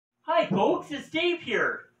Hi folks, it's Dave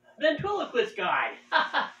here, ventriloquist guy.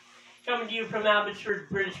 Coming to you from Abbotsford,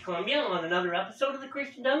 British Columbia on another episode of the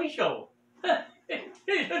Christian Dummy Show. Hey,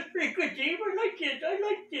 that's pretty good, Dave. I like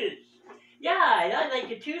this. Yeah, I like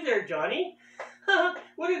it too there, Johnny.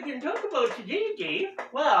 What are we going to talk about today, Dave?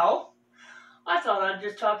 Well, I thought I'd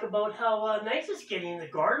just talk about how nice it's getting in the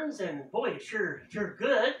gardens, and boy, it's sure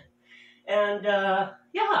good. And,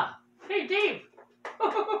 yeah. Hey, Dave.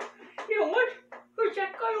 You know what? Who's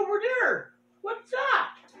that guy over there? What's that?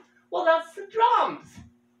 Well, that's the drums.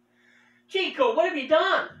 Chico, what have you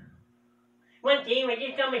done? One Dave, I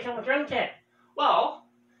just got myself a drum set. Well,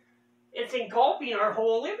 it's engulfing our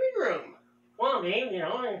whole living room. Well, Dave, you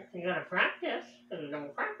gotta practice. If you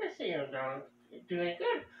don't practice, you don't do any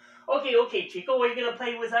good. Okay, Chico, are you gonna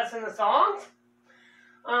play with us in the songs?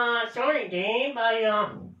 Sorry, Dave, I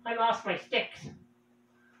lost my sticks.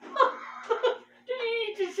 Did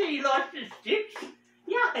he just say he lost his sticks?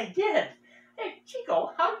 Yeah, I did. Hey,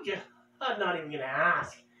 Chico, how did you... I'm not even going to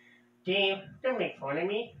ask. Dave, don't make fun of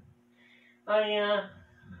me. For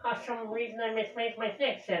some reason I misplaced my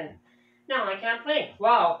sticks, and now I can't play.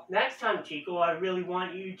 Well, next time, Chico, I really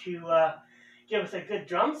want you to give us a good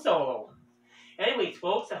drum solo. Anyways,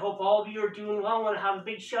 folks, I hope all of you are doing well. I want to have a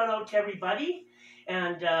big shout out to everybody.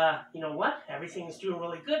 And you know what? Everything's doing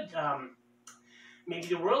really good. Maybe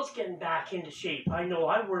the world's getting back into shape. I know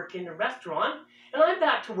I work in a restaurant, and I'm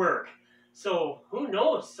back to work. So, who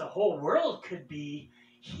knows? The whole world could be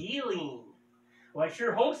healing. Well, I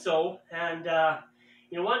sure hope so. And,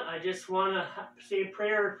 you know what? I just want to say a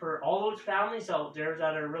prayer for all those families out there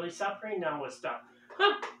that are really suffering now with stuff.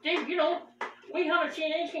 Dave, we haven't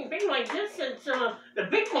seen anything big like this since the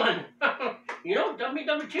big one.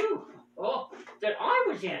 WW2. Oh, that I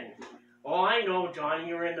was in. Oh, I know, Johnny,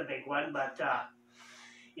 you were in the big one, but...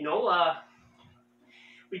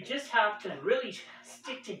 we just have to really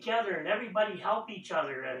stick together and everybody help each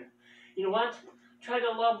other. And you know what? Try to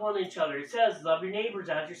love one each other. It says, love your neighbors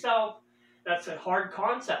as yourself. That's a hard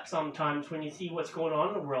concept sometimes when you see what's going on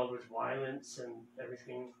in the world with violence and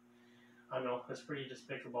everything. I know, it's pretty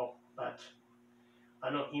despicable, but I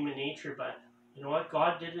know human nature, but you know what?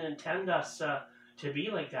 God didn't intend us to be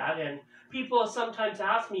like that. And people sometimes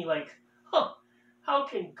ask me like, how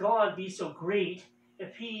can God be so great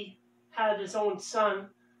if he had his own son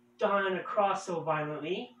die on a cross so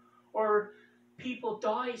violently, or people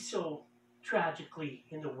die so tragically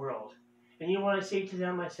in the world? And you know what I say to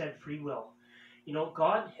them? I said, free will.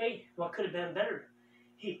 God, hey, what could have been better?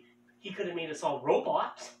 He could have made us all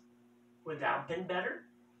robots. Would that have been better?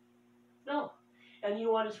 No. And you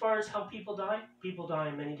know what, as far as how people die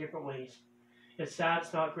in many different ways. It's sad,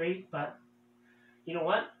 it's not great, but you know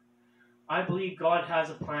what? I believe God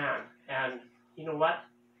has a plan, and you know what?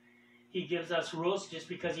 He gives us rules just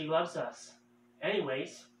because he loves us.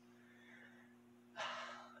 Anyways,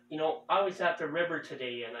 I was at the river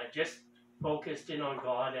today, and I just focused in on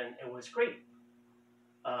God, and it was great.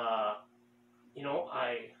 I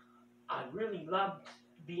really loved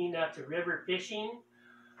being at the river fishing.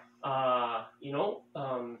 Dave,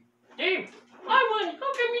 how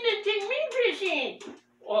come you didn't take me fishing?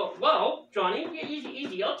 Well, Johnny,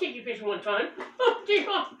 easy. I'll take you fishing one time. Dave,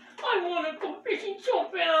 I want to go fishing so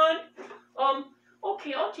bad.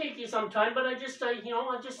 Okay, I'll take you sometime, but I just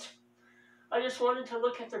wanted to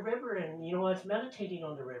look at the river, and, I was meditating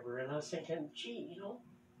on the river, and I was thinking, gee,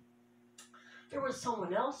 there was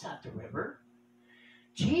someone else at the river.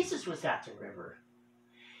 Jesus was at the river,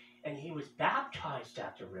 and he was baptized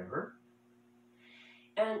at the river.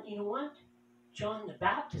 And you know what? John the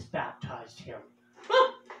Baptist baptized him.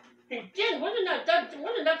 He did. Wasn't that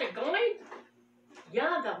the guy?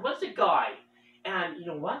 Yeah, that was the guy. And you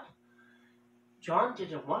know what? John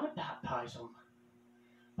didn't want to baptize him.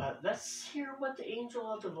 But let's hear what the angel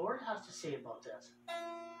of the Lord has to say about this.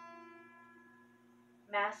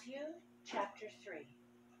 Matthew chapter 3.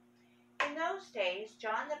 In those days,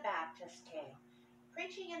 John the Baptist came,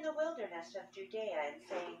 preaching in the wilderness of Judea and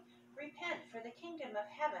saying, repent, for the kingdom of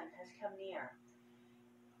heaven has come near.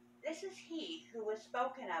 This is he who was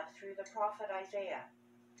spoken of through the prophet Isaiah.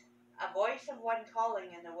 A voice of one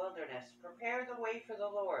calling in the wilderness, prepare the way for the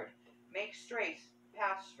Lord, make straight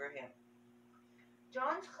paths for him.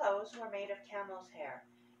 John's clothes were made of camel's hair,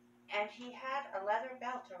 and he had a leather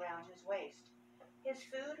belt around his waist. His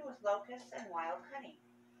food was locusts and wild honey.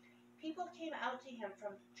 People came out to him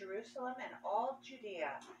from Jerusalem and all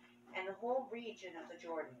Judea and the whole region of the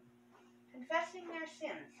Jordan. Confessing their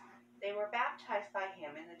sins, they were baptized by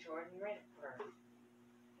him in the Jordan River.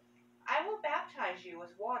 I will baptize you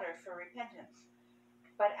with water for repentance,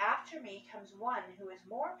 but after me comes one who is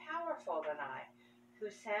more powerful than I,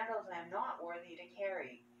 whose sandals I am not worthy to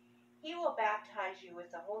carry. He will baptize you with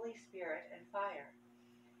the Holy Spirit and fire.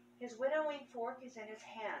 His winnowing fork is in his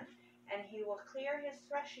hand, and he will clear his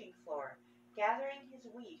threshing floor, gathering his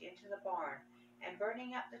wheat into the barn, and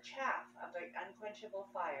burning up the chaff of the unquenchable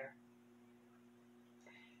fire.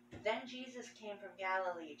 Then Jesus came from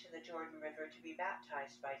Galilee to the Jordan River to be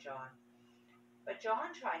baptized by John. But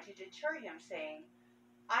John tried to deter him, saying,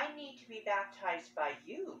 I need to be baptized by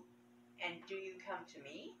you, and do you come to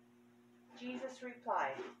me? Jesus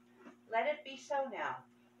replied, Let it be so now.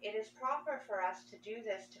 It is proper for us to do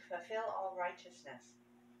this to fulfill all righteousness.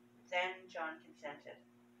 Then John consented.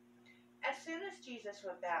 As soon as Jesus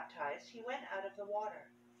was baptized, he went out of the water.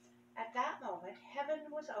 At that moment, heaven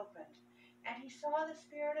was opened, and he saw the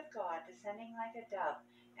Spirit of God descending like a dove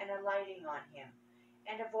and alighting on him.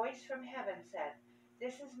 And a voice from heaven said,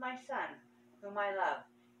 This is my Son, whom I love.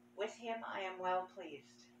 With him I am well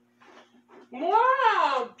pleased.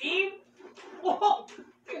 Wow, Dave. Well,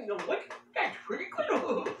 you know what? That's pretty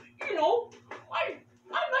good. You know, I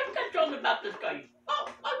like that John the Baptist guy.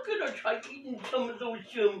 I'm gonna try eating some of those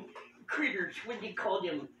critters. What do you call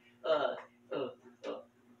them?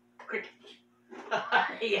 Crickets.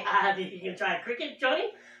 Yeah, you can try a cricket,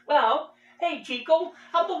 Johnny. Well, hey Chico,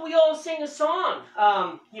 how about we all sing a song?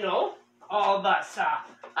 You know, all of us.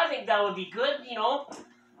 I think that would be good. You know.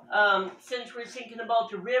 Since we're thinking about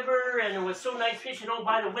the river and it was so nice fishing, oh,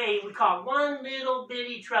 by the way, we caught one little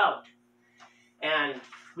bitty trout. And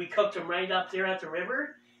we cooked them right up there at the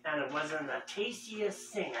river, and it wasn't the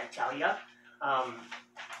tastiest thing, I tell ya.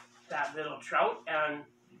 That little trout, and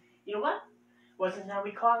you know what? Wasn't that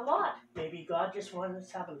we caught a lot. Maybe God just wanted us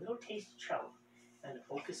to have a little taste of trout and to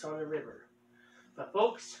focus on the river. But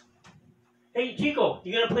folks, hey Chico,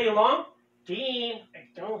 you gonna play along? Team, I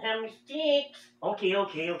don't have any sticks.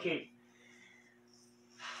 Okay.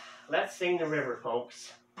 Let's sing the river,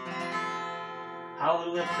 folks.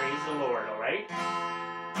 Hallelujah, praise the Lord, all right?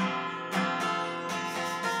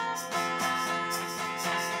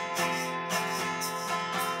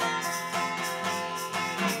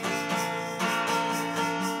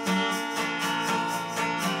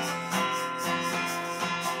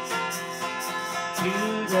 To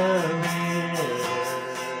the river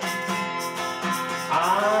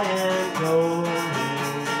I am going,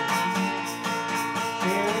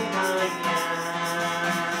 since I am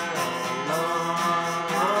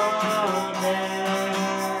along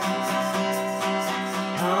there.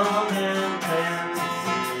 Come and cleanse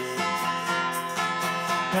me,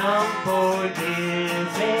 come forgive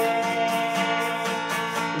me,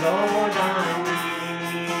 Lord, I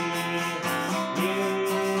need you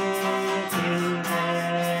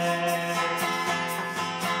there.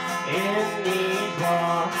 In these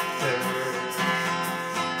waters,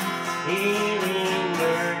 healing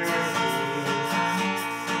mercy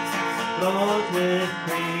flows with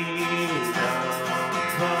freedom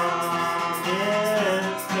from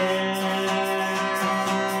despair.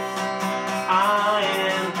 I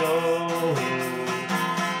am going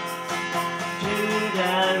to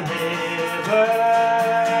that river,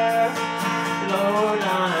 Lord, I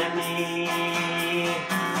need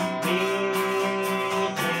you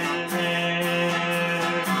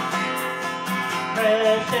there.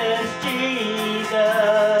 Precious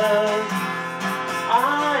Jesus,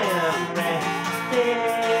 I am ready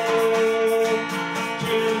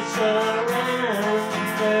to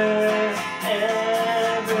surrender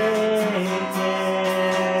every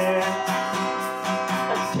care.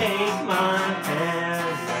 Take my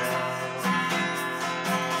hand now,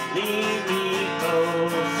 lead me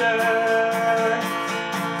closer,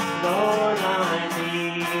 Lord, I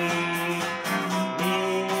need you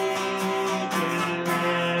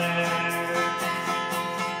there.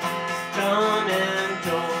 Come and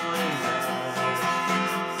join us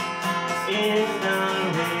in the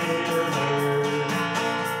river.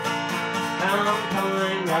 Come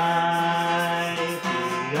find life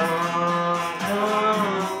beyond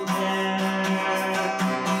compare.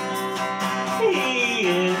 He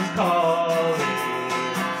is calling,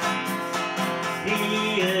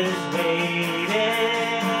 he is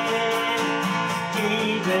waiting.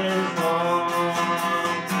 Jesus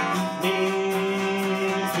wants me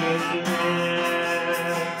to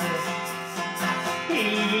live.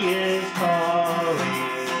 He is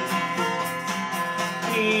calling,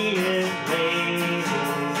 he is waiting.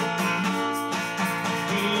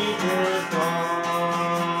 Jesus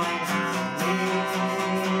wants me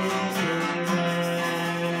to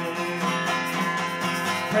live.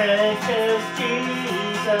 Precious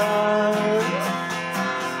Jesus,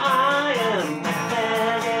 I am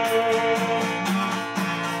ready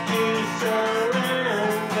to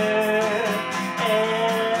surrender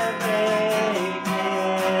every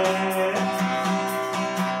care.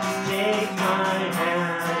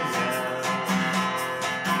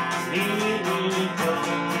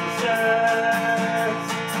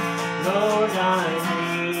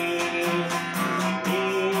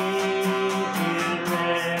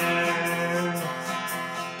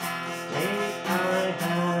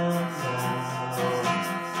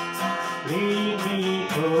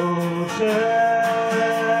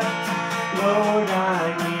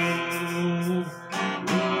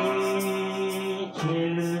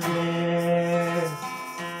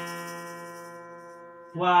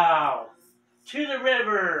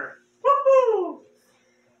 forever. Woohoo!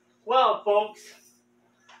 Well, folks,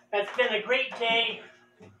 it's been a great day.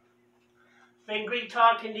 Been great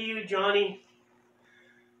talking to you, Johnny.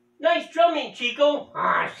 Nice drumming, Chico.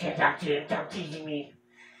 Ah, shit, stop teasing me.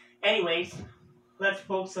 Anyways, let's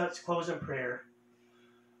close in prayer.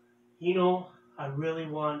 You know, I really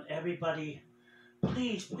want everybody,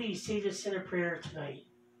 please say this in a prayer tonight.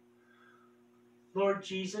 Lord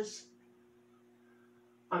Jesus,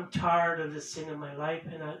 I'm tired of the sin in my life,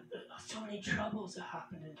 and so many troubles that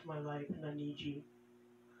happened into my life, and I need you.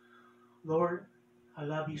 Lord, I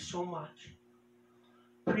love you so much.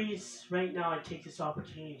 Please, right now, I take this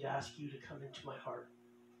opportunity to ask you to come into my heart.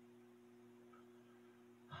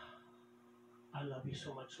 I love you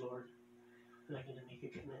so much, Lord, and I'm going to make a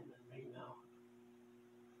commitment right now.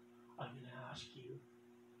 I'm going to ask you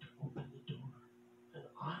to open the door, and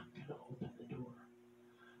I'm going to open the door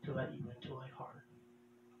to let you into my heart.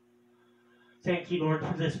 Thank you, Lord,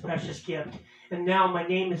 for this precious gift. And now my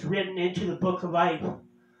name is written into the book of life.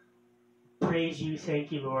 Praise you,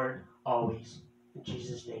 thank you, Lord, always. In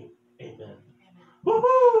Jesus' name, amen.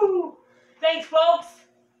 Woohoo! Thanks, folks.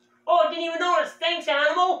 Oh, I didn't even notice. Thanks,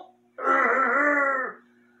 animal.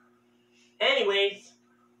 Anyways,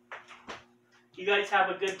 you guys have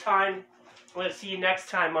a good time. We'll see you next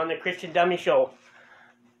time on the Christian Dummy Show.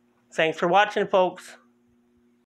 Thanks for watching, folks.